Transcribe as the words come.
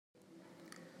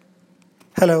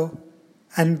Hello,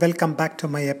 and welcome back to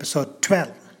my episode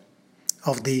 12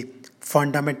 of the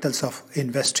Fundamentals of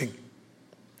Investing.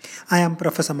 I am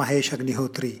Professor Mahesh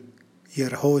Agnihotri,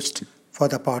 your host for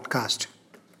the podcast.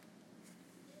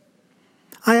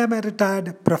 I am a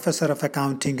retired professor of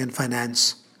accounting and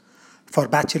finance for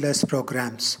bachelor's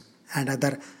programs and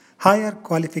other higher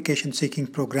qualification seeking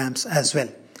programs as well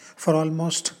for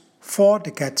almost 4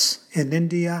 decades in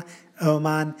India,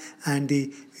 Oman, and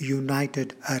the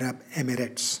United Arab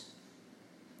Emirates.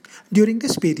 During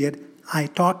this period, I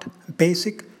taught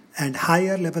basic and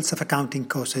higher levels of accounting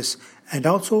courses and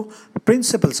also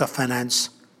principles of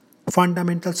finance,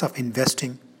 fundamentals of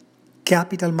investing,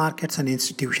 capital markets and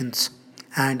institutions,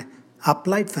 and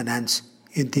applied finance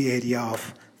in the area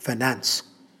of finance.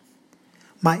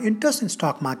 My interest in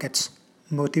stock markets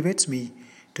motivates me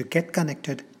to get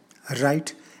connected,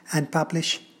 write, and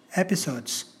publish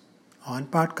episodes on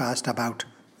podcast about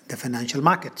the financial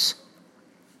markets.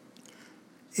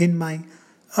 In my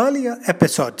earlier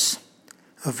episodes,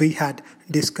 we had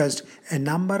discussed a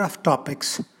number of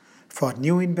topics for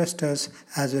new investors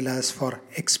as well as for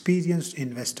experienced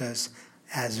investors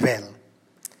as well.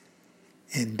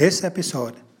 In this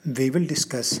episode, we will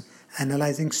discuss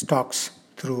analyzing stocks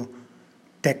through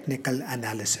technical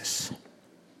analysis.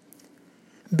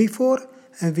 Before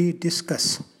we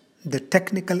discuss the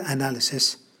technical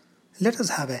analysis, let us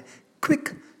have a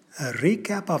quick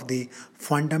recap of the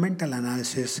fundamental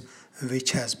analysis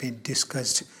which has been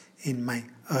discussed in my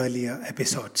earlier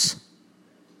episodes.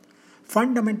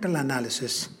 Fundamental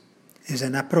analysis is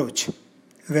an approach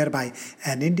whereby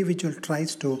an individual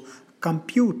tries to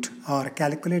compute or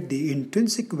calculate the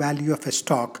intrinsic value of a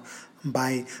stock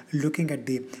by looking at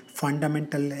the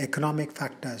fundamental economic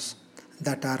factors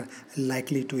that are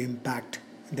likely to impact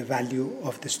the value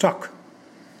of the stock.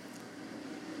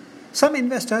 Some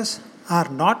investors are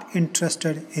not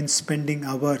interested in spending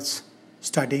hours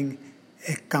studying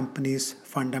a company's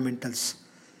fundamentals,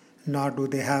 nor do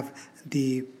they have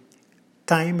the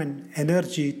time and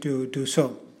energy to do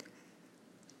so.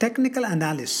 Technical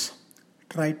analysts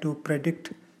try to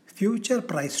predict future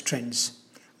price trends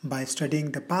by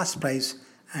studying the past price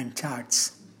and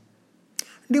charts.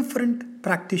 Different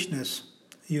practitioners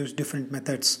use different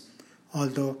methods,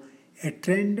 although a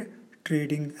trend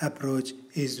trading approach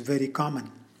is very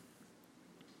common.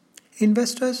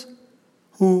 Investors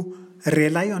who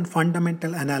rely on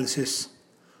fundamental analysis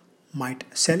might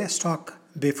sell a stock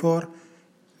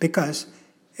because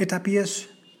it appears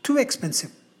too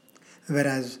expensive,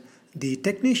 whereas the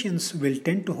technicians will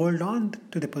tend to hold on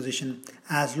to the position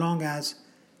as long as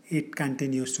it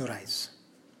continues to rise.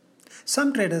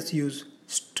 Some traders use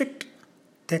strict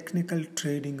technical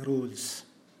trading rules.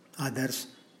 Others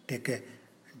take a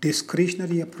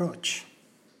discretionary approach.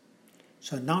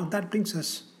 So now that brings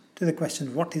us to the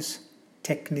question, what is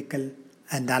technical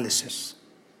analysis?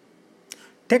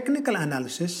 Technical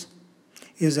analysis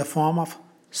is a form of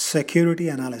security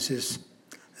analysis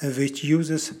which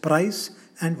uses price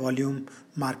and volume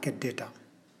market data.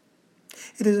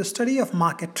 It is a study of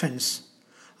market trends,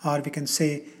 or we can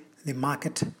say the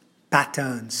market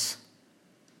patterns.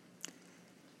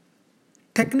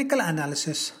 Technical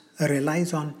analysis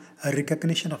relies on a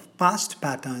recognition of past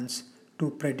patterns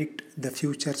to predict the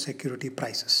future security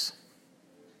prices.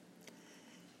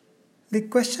 The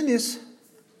question is,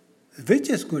 which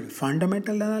is good,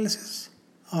 fundamental analysis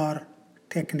or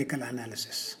technical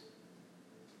analysis?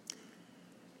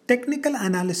 Technical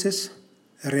analysis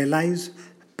relies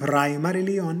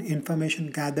primarily on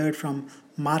information gathered from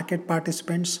market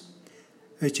participants,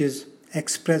 which is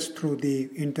expressed through the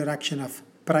interaction of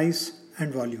price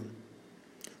and volume,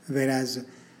 whereas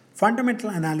fundamental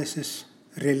analysis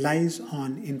relies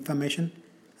on information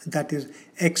that is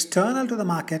external to the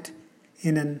market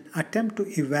in an attempt to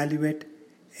evaluate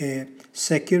a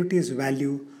security's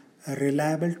value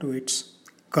reliable to its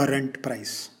current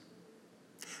price.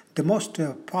 The most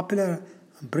popular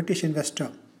British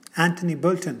investor, Anthony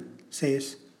Bolton,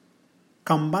 says,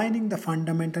 combining the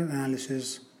fundamental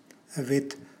analysis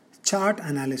with chart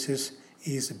analysis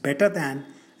is better than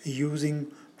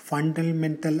using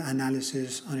fundamental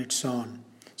analysis on its own.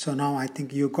 So now I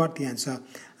think you got the answer,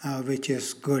 which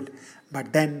is good.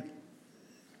 But then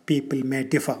people may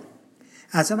differ.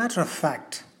 As a matter of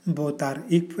fact, both are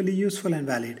equally useful and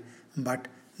valid, but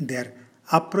their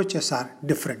approaches are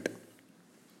different.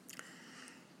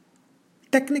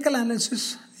 Technical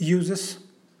analysis uses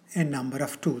a number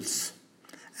of tools.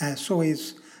 So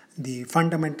is the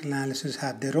fundamental analysis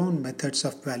have their own methods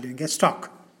of valuing a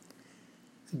stock.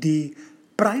 The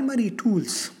primary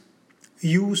tools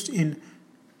used in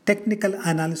technical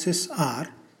analysis are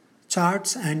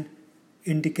charts and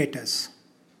indicators.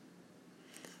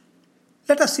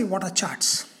 Let us see what are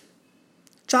charts.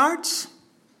 Charts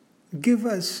give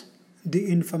us the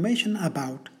information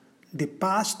about the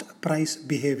past price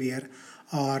behavior,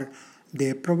 or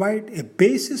they provide a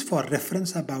basis for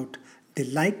reference about the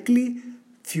likely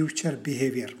future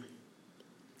behavior.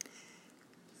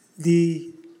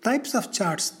 The types of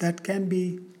charts that can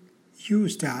be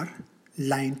used are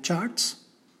line charts,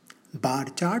 bar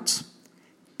charts,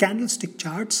 candlestick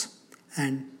charts,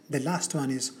 and the last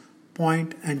one is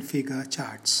point and figure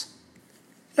charts.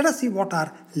 Let us see what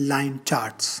are line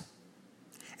charts.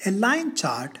 A line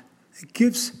chart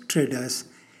gives traders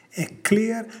a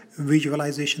clear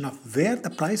visualization of where the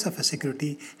price of a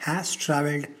security has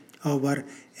traveled over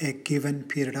a given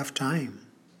period of time.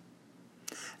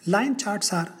 Line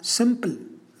charts are simple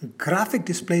graphic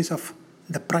displays of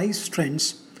the price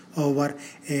trends over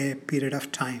a period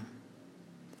of time.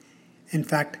 In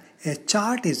fact, a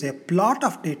chart is a plot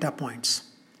of data points,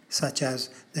 such as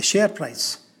the share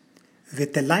price,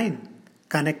 with a line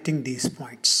connecting these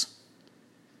points.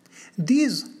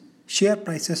 These share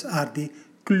prices are the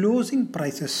closing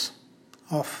prices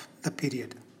of the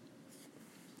period.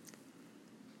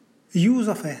 Use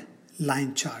of a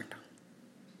line chart.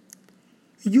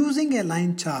 Using a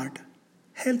line chart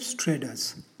helps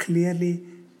traders clearly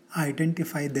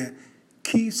identify the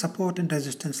key support and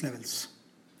resistance levels,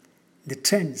 the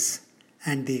trends,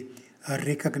 and the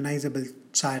recognizable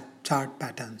chart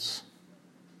patterns.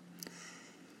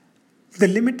 The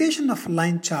limitation of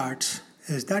line charts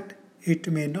is that it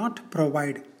may not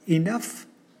provide enough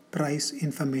price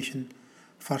information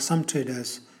for some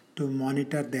traders to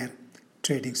monitor their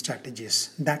trading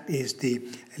strategies. That is the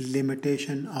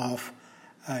limitation of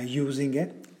using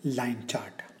a line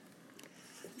chart.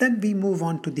 Then we move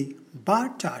on to the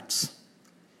bar charts.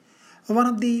 One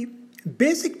of the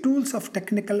basic tools of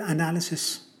technical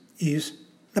analysis is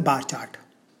the bar chart,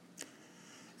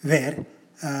 where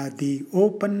the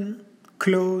open,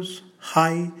 close,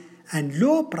 high, and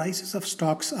low prices of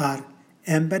stocks are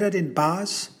embedded in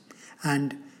bars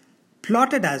and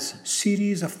plotted as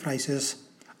series of prices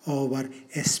over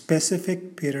a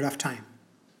specific period of time.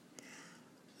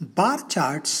 Bar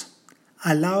charts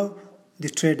allow the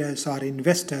traders or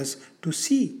investors to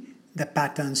see the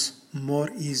patterns more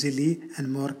easily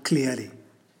and more clearly.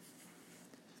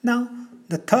 Now,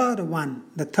 the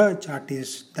third chart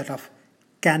is that of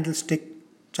candlestick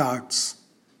charts.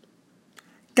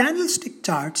 Candlestick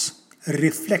charts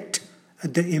reflect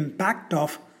the impact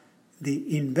of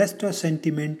the investor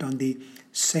sentiment on the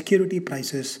security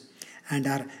prices and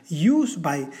are used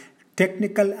by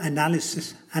technical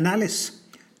analysts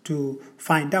to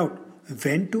find out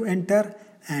when to enter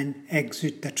and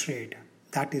exit the trade.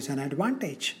 That is an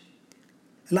advantage.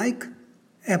 Like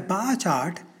a bar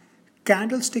chart,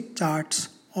 candlestick charts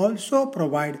also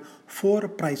provide 4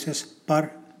 prices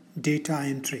per data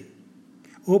entry: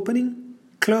 opening,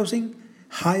 closing,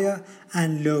 higher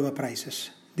and lower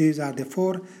prices. These are the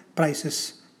 4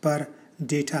 prices per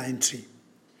data entry.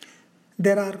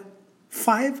 There are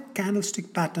 5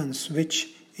 candlestick patterns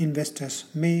which investors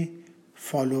may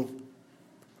follow.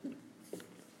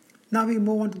 Now we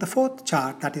move on to the fourth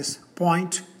chart, that is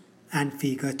point and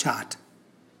figure chart.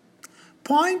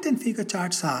 Point and figure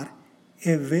charts are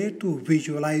a way to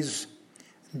visualize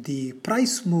the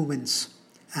price movements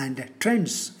and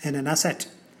trends in an asset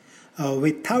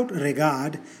without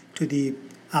regard to the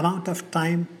amount of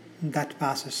time that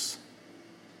passes.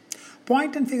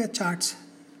 Point and figure charts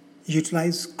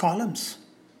utilize columns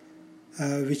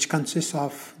which consist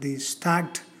of the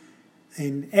stacked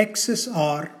in X's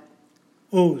or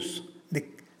O's,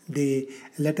 the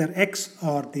letter X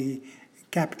or the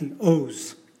capital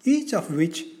O's, each of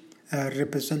which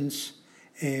represents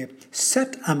a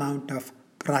set amount of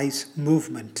price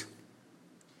movement.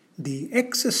 The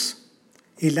X's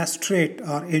illustrate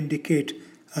or indicate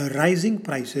rising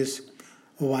prices,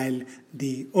 while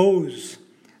the O's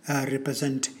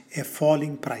represent a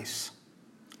falling price.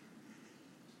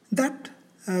 That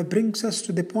brings us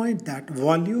to the point that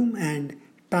volume and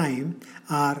time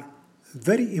are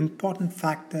very important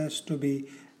factors to be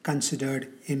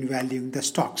considered in valuing the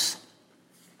stocks.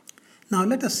 Now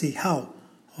let us see how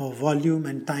volume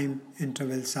and time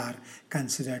intervals are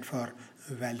considered for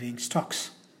valuing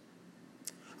stocks.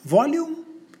 Volume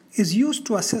is used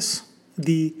to assess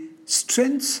the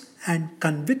strengths and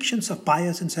convictions of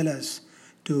buyers and sellers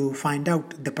to find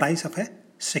out the price of a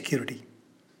security.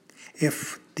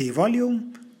 If the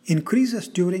volume increases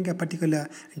during a particular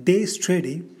day's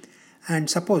trading, and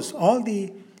suppose all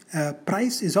the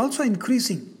price is also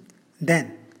increasing,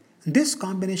 then this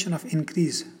combination of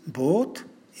increase both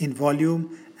in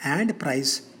volume and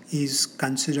price is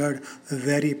considered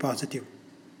very positive.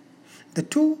 The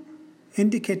two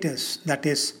indicators, that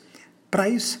is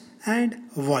price and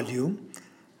volume,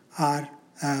 are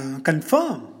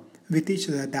confirm with each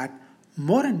other that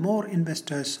more and more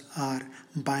investors are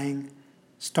buying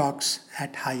stocks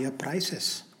at higher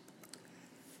prices.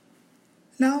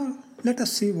 Now let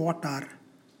us see what are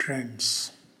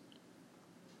trends.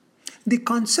 The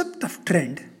concept of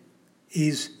trend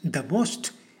is the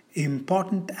most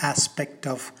important aspect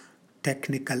of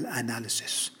technical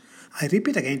analysis. I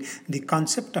repeat again, the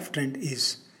concept of trend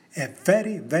is a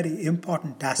very, very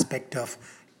important aspect of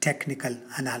technical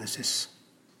analysis.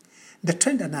 The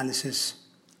trend analysis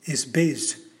is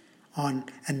based on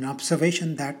an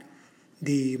observation that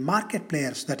the market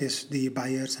players, that is the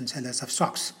buyers and sellers of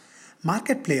stocks,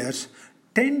 market players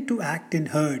tend to act in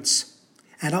herds,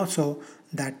 and also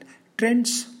that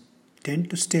trends tend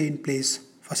to stay in place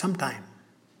for some time.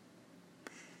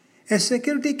 A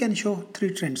security can show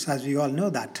three trends, as we all know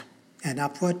that: an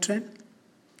upward trend,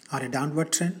 or a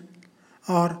downward trend,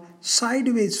 or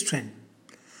sideways trend.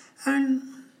 And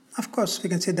of course, we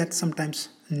can say that sometimes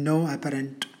no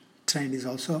apparent trend is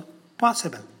also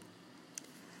possible.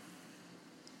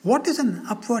 What is an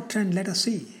upward trend? Let us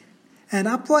see. An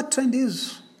upward trend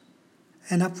is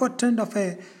an upward trend of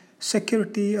a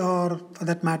security, or for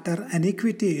that matter an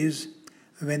equity, is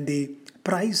when the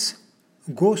price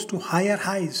goes to higher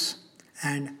highs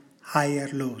and higher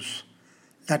lows.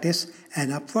 That is,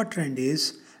 an upward trend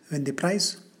is when the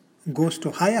price goes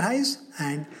to higher highs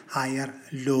and higher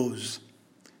lows.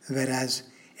 Whereas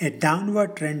a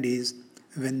downward trend is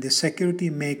when the security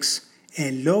makes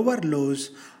a lower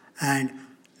lows and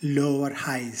lower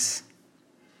highs.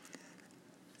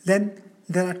 Then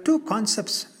there are two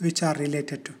concepts which are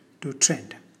related to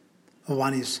trend.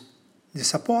 One is the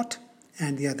support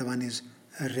and the other one is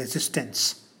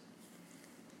resistance.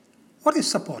 What is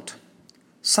support?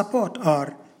 Support,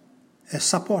 or a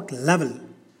support level,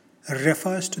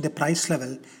 refers to the price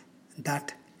level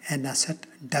that an asset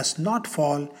does not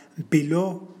fall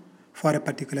below for a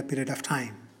particular period of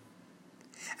time.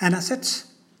 An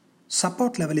asset's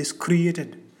support level is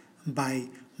created by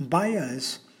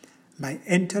buyers by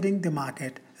entering the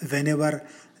market whenever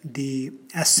the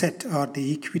asset or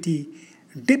the equity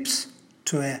dips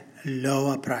to a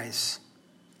lower price.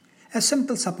 A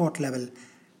simple support level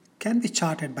can be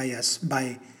charted by us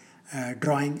by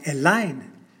drawing a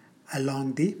line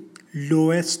along the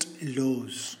lowest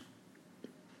lows.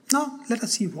 Now let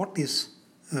us see what is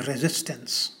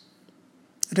resistance.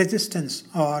 Resistance,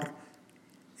 or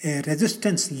a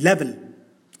resistance level,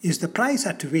 is the price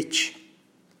at which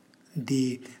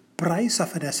the price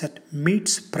of an asset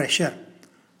meets pressure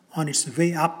on its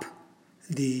way up,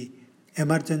 the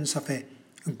emergence of a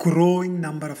growing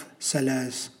number of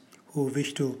sellers who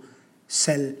wish to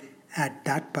sell at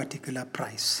that particular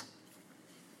price.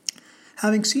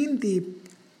 Having seen the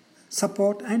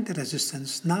support and the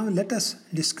resistance, now let us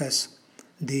discuss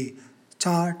the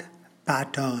chart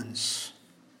patterns.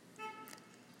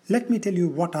 Let me tell you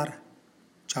what are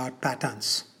chart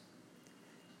patterns.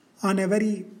 On a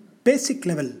very basic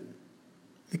level,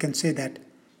 we can say that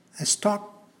a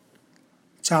stock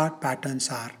chart patterns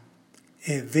are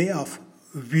a way of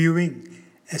viewing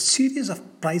a series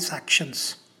of price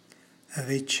actions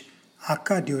which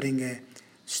occur during a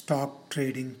stock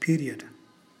trading period.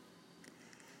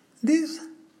 These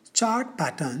chart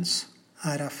patterns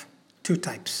are of two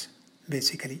types,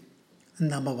 basically.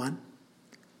 Number one,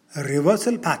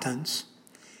 reversal patterns,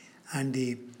 and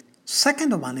the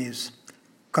second one is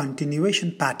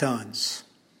continuation patterns.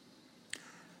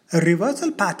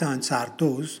 Reversal patterns are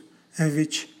those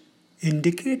which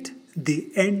indicate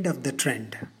the end of the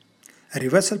trend.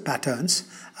 Reversal patterns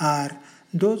are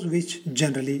those which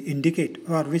generally indicate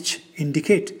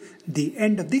the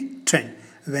end of the trend,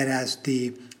 whereas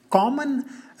the common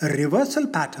reversal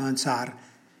patterns are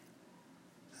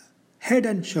head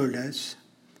and shoulders,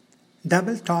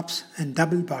 double tops and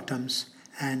double bottoms,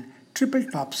 and triple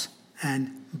tops and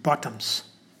bottoms.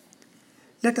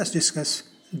 Let us discuss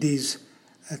these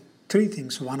three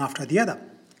things one after the other.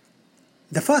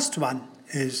 The first one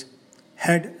is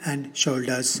head and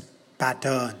shoulders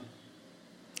pattern.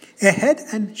 A head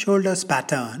and shoulders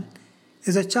pattern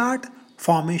is a chart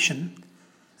formation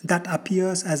that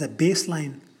appears as a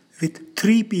baseline with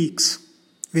three peaks.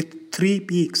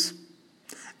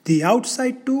 The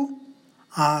outside two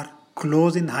are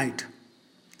close in height,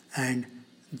 and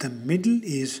the middle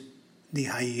is the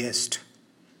highest.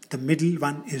 The middle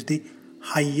one is the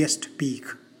highest peak.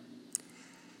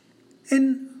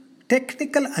 In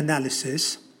technical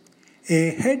analysis,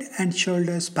 a head and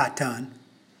shoulders pattern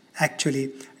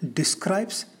actually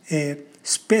describes a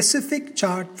specific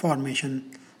chart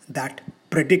formation that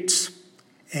predicts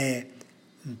a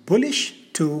bullish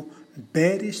to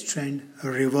bearish trend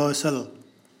reversal.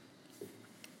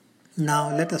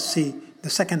 Now let us see the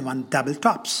second one, double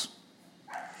tops.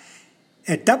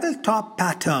 A double top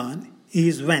pattern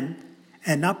is when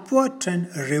an upward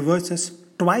trend reverses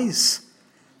twice,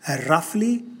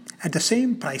 roughly at the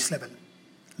same price level,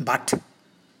 but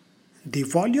the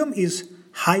volume is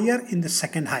higher in the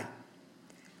second high.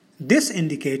 This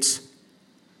indicates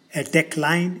a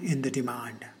decline in the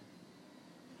demand.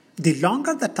 The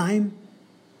longer the time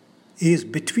is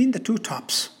between the two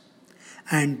tops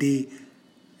and the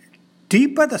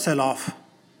deeper the sell-off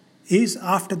is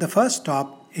after the first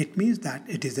top, it means that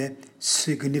it is a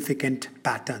significant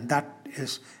pattern. That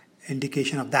is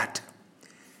indication of that.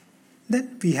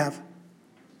 Then we have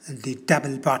the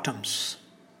double bottoms.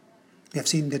 We have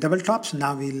seen the double tops.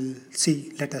 Now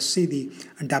let us see the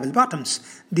double bottoms.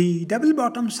 The double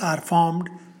bottoms are formed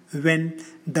when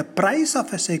the price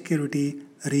of a security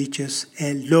reaches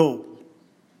a low,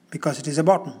 because it is a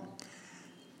bottom.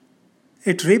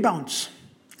 It rebounds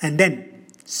and then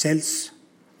sells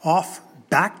off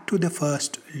back to the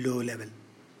first low level.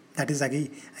 That is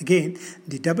again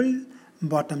the double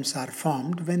bottoms are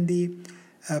formed when the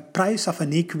price of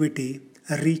an equity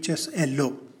reaches a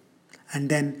low and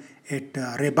then it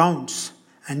rebounds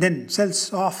and then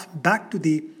sells off back to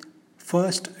the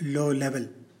first low level.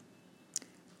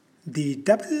 The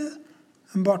double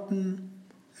bottom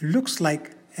looks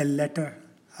like a letter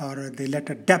or the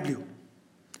letter W.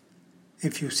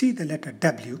 If you see the letter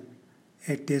W,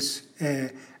 it is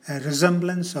a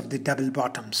resemblance of the double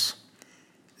bottoms.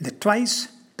 The twice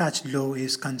touch low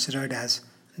is considered as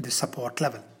the support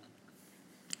level.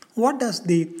 What does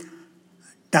the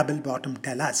double bottom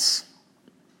tell us?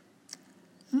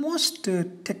 Most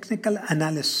technical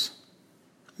analysts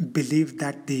believe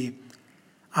that the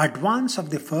advance of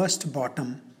the first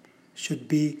bottom should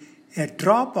be a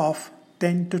drop of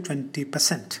 10 to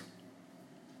 20%.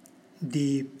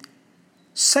 The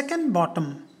second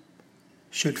bottom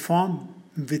should form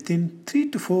within 3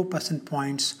 to 4%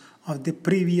 points of the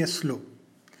previous low,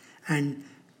 and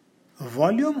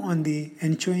volume on the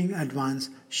ensuing advance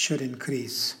should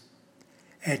increase.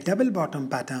 A double bottom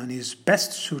pattern is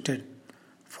best suited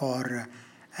for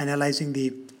analyzing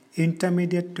the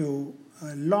intermediate to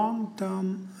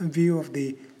long-term view of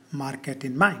the market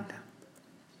in mind.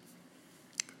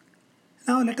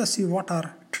 Now let us see what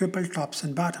are triple tops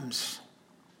and bottoms.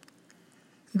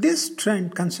 This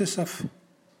trend consists of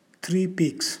 3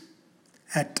 peaks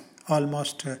at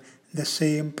almost the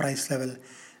same price level,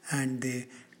 and the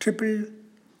triple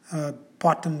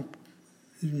bottom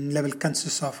level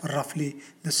consists of roughly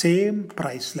the same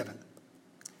price level.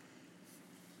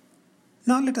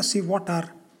 Now let us see what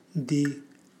are the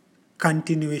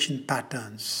continuation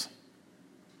patterns.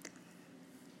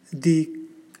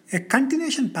 A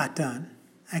continuation pattern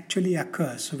actually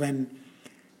occurs when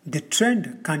the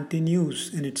trend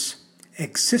continues in its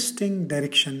existing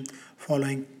direction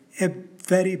following a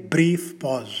very brief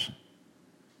pause.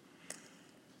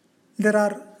 There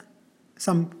are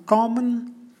some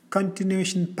common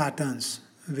continuation patterns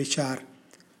which are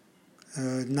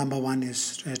number one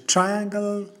is a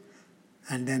triangle,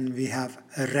 and then we have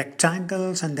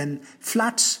rectangles, and then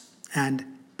flats and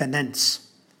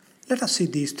pennants. Let us see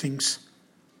these things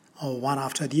one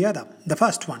after the other. The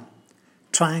first one,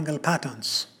 triangle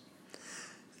patterns.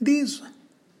 These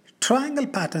triangle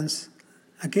patterns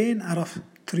again are of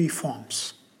 3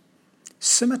 forms.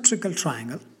 Symmetrical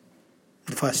triangle,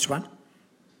 the first one.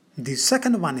 The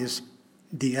second one is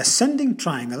the ascending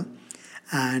triangle,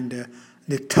 and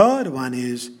the third one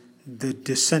is the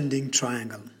descending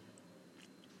triangle.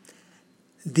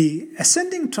 The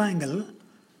ascending triangle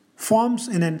forms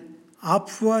in an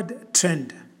upward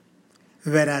trend,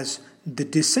 whereas the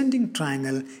descending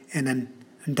triangle in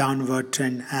a downward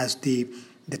trend, as the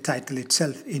title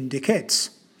itself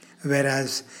indicates.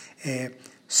 Whereas a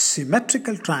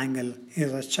symmetrical triangle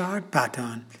is a chart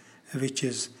pattern which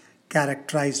is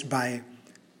characterized by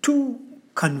 2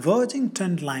 converging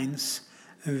trend lines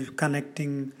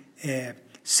connecting a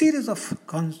series of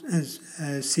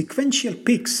sequential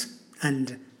peaks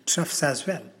and troughs as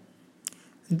well.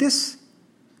 This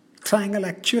triangle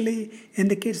actually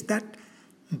indicates that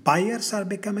buyers are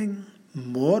becoming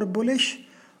more bullish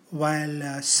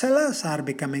while sellers are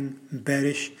becoming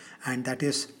bearish, and that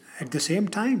is at the same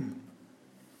time.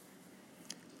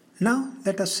 Now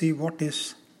let us see what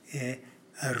is a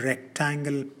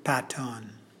rectangle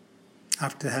pattern.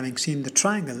 After having seen the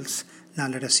triangles, now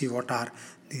let us see what are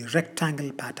the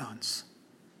rectangle patterns.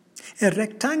 A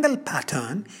rectangle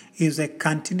pattern is a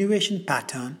continuation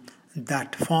pattern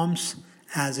that forms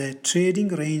as a trading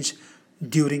range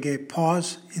during a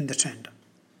pause in the trend.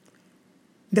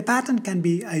 The pattern can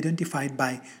be identified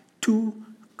by two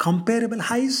comparable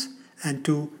highs and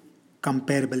two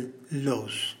comparable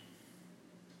lows.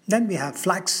 Then we have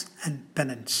flags and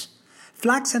pennants.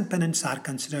 Flags and pennants are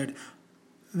considered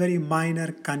very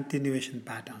minor continuation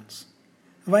patterns.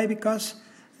 Why? Because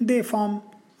they form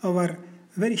over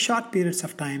very short periods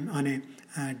of time on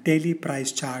a daily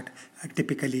price chart,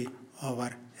 typically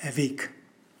over a week.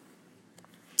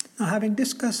 Now, having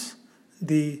discussed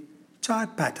the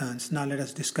chart patterns, now let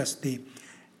us discuss the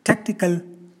technical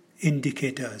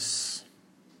indicators.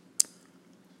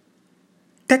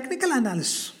 Technical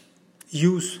analysts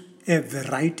use a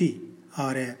variety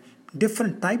or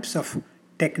different types of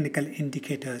technical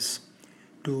indicators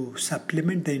to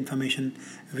supplement the information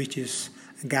which is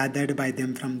gathered by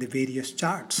them from the various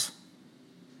charts.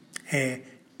 A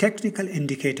technical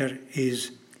indicator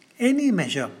is any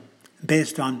measure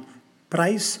based on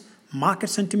price, market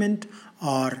sentiment,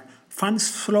 or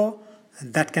funds flow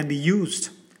that can be used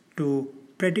to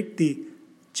predict the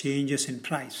changes in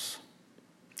price.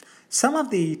 Some of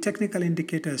the technical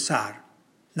indicators are: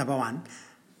 number one,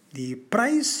 the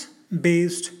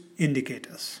price-based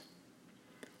indicators.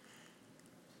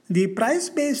 The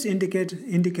price-based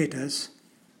indicators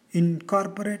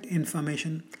incorporate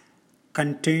information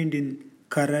contained in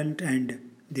current and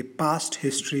the past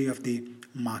history of the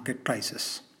market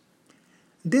prices.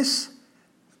 These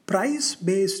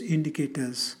price-based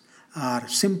indicators are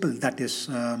simple, that is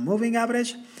moving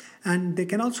average, and they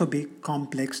can also be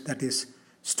complex, that is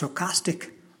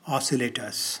stochastic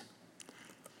oscillators.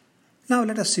 Now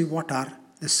let us see what are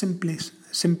the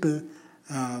simple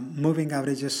moving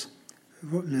averages,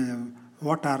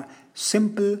 what are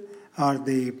simple or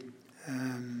the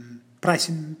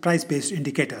price-based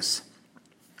indicators.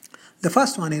 The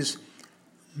first one is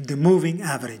the moving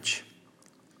average.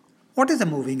 What is a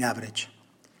moving average?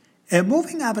 A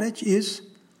moving average is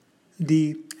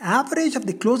the average of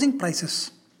the closing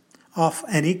prices of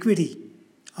an equity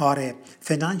or a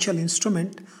financial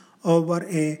instrument over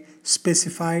a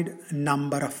specified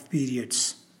number of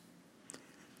periods.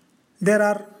 There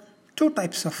are two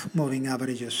types of moving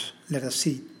averages. Let us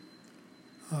see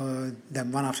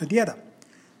them one after the other.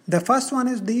 The first one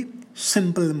is the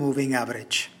simple moving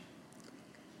average.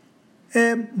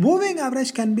 A moving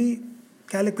average can be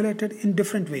calculated in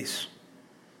different ways.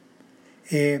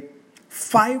 A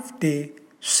 5-day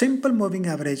simple moving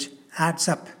average adds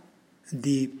up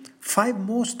the 5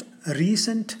 most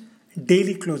recent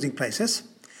daily closing prices,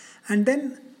 and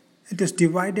then it is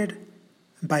divided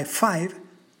by 5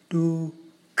 to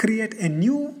create a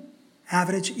new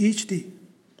average each day.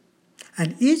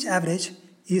 And each average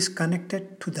is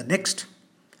connected to the next,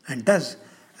 and thus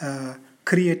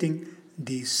creating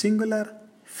the singular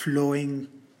flowing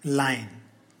line.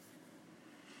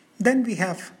 Then we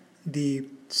have the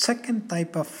second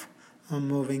type of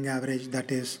moving average,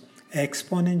 that is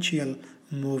exponential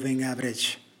moving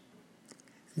average.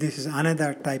 This is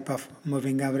another type of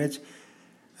moving average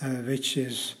which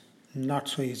is not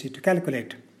so easy to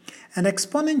calculate. An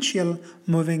exponential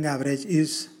moving average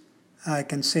is, I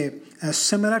can say,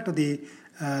 similar to the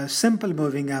simple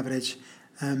moving average,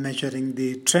 measuring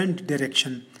the trend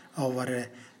direction over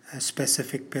a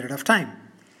specific period of time.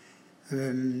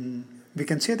 We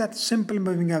can say that simple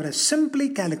moving average simply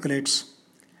calculates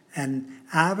an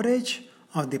average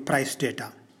of the price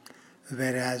data,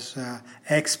 whereas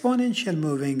exponential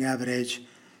moving average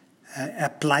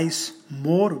applies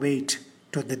more weight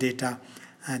to the data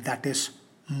that is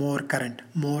more current,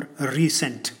 more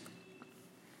recent.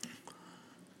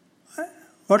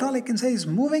 What all I can say is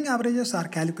moving averages are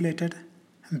calculated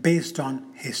based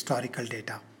on historical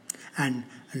data and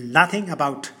nothing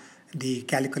about the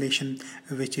calculation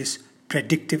which is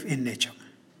predictive in nature.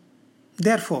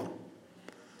 Therefore,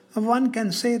 one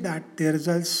can say that the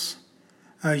results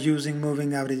using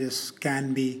moving averages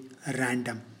can be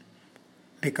random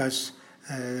because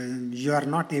you are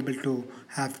not able to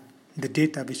have the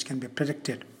data which can be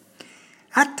predicted.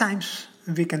 At times,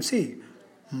 we can say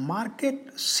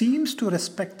market seems to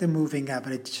respect the moving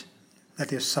average,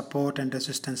 that is support and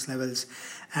resistance levels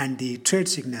and the trade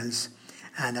signals,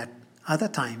 and at other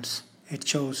times it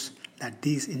shows that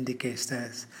these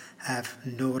indicators have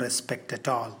no respect at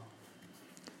all.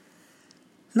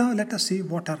 Now let us see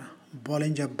what are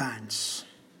Bollinger Bands.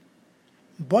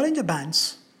 Bollinger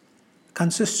Bands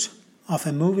consist of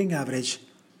a moving average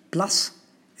plus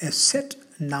a set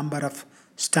number of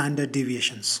standard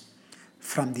deviations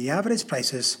from the average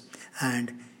prices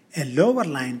and a lower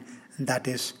line, that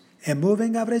is a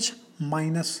moving average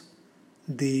minus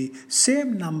the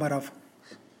same number of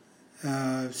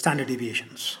standard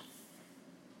deviations.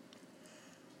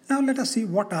 Now let us see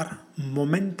what are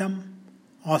momentum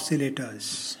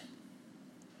oscillators.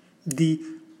 The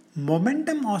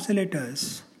momentum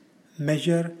oscillators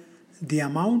measure the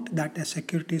amount that a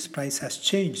security's price has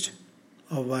changed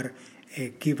over a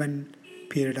given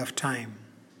period of time.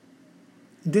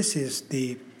 This is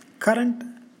the current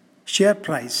share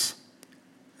price,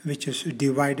 which is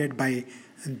divided by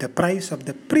the price of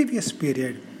the previous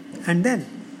period, and then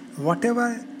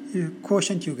whatever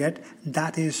quotient you get,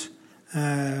 that is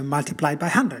multiplied by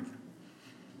 100.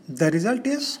 The result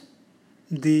is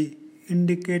the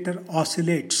indicator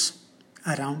oscillates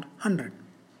around 100.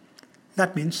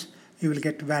 That means you will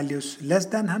get values less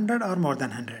than 100 or more than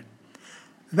 100.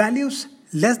 Values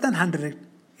less than 100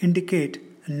 indicate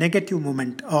negative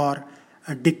movement or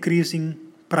a decreasing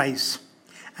price,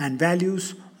 and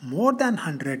values more than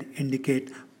 100 indicate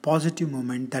positive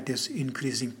movement, that is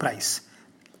increasing price.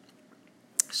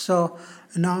 So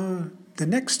now the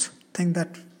next thing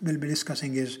that we'll be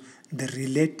discussing is the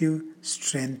relative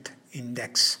strength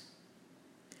index.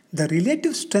 The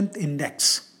relative strength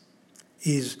index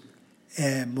is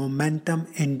a momentum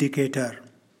indicator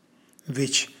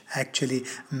which actually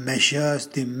measures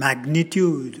the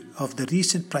magnitude of the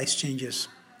recent price changes,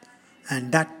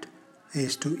 and that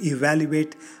is to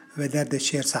evaluate whether the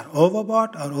shares are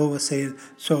overbought or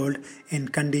oversold in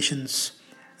conditions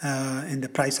in the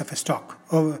price of a stock.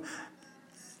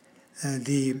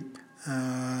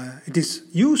 It is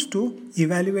used to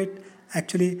evaluate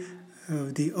actually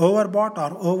the overbought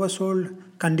or oversold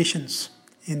conditions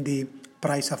in the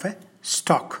price of a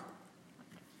stock.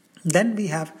 Then we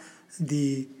have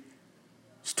the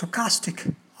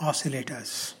stochastic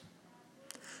oscillators.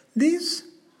 These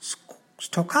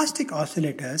stochastic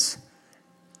oscillators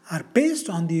are based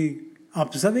on the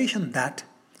observation that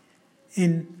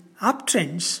in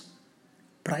uptrends,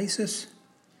 prices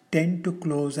tend to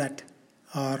close at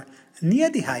or near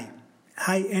the high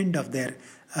end of their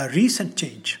recent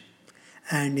change,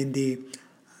 and in the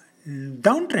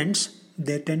downtrends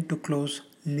they tend to close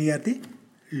near the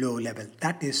low level.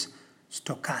 That is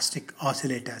stochastic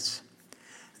oscillators.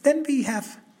 Then we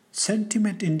have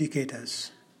sentiment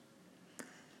indicators.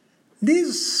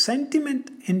 These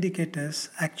sentiment indicators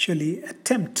actually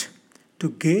attempt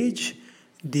to gauge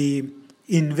the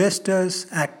investors'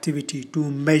 activity, to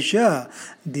measure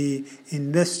the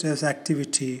investors'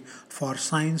 activity for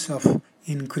signs of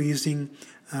increasing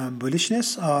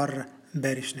bullishness or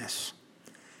bearishness.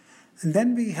 And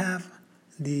then we have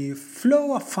the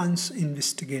flow of funds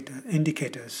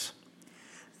indicators.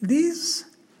 These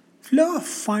flow of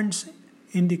funds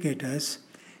indicators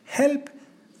help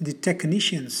the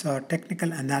technicians or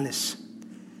technical analysts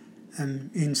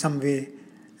in some way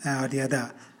or the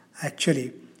other.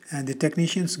 Actually, the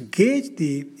technicians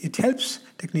it helps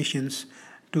technicians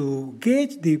to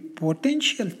gauge the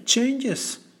potential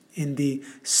changes in the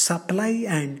supply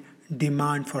and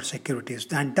demand for securities.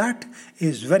 And that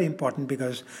is very important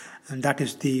because that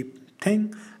is the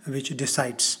thing which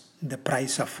decides the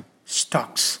price of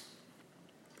stocks.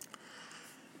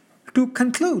 To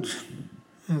conclude,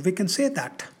 we can say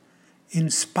that in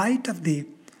spite of the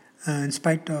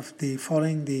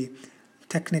following the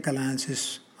technical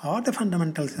analysis or the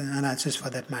fundamental analysis for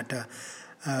that matter,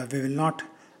 will not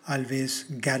always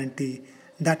guarantee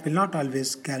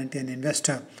an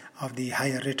investor of the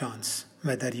higher returns,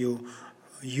 whether you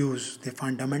use the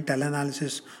fundamental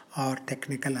analysis or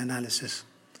technical analysis.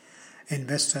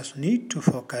 Investors need to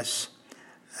focus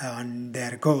on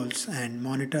their goals and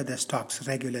monitor their stocks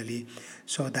regularly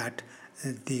so that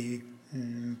the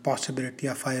possibility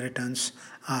of higher returns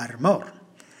are more.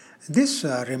 This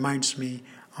reminds me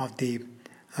of the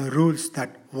rules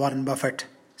that Warren Buffett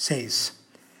says.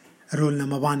 Rule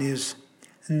number 1 is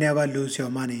never lose your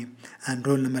money, and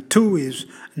rule number 2 is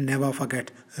never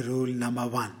forget rule number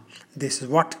 1. This is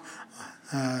what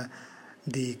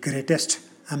the greatest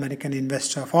American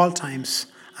investor of all times,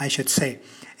 I should say,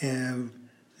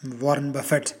 Warren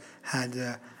Buffett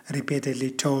had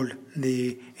repeatedly told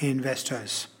the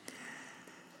investors.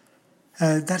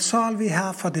 That's all we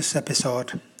have for this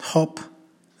episode. Hope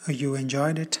you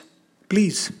enjoyed it.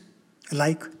 Please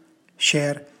like,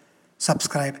 share,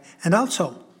 subscribe, and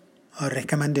also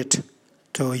recommend it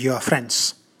to your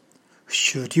friends.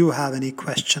 Should you have any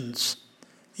questions,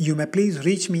 you may please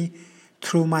reach me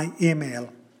through my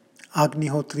email,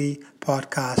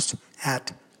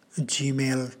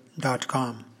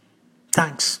 agnihotripodcast@gmail.com.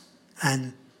 Thanks,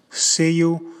 and see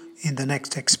you in the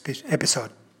next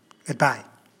episode. Goodbye.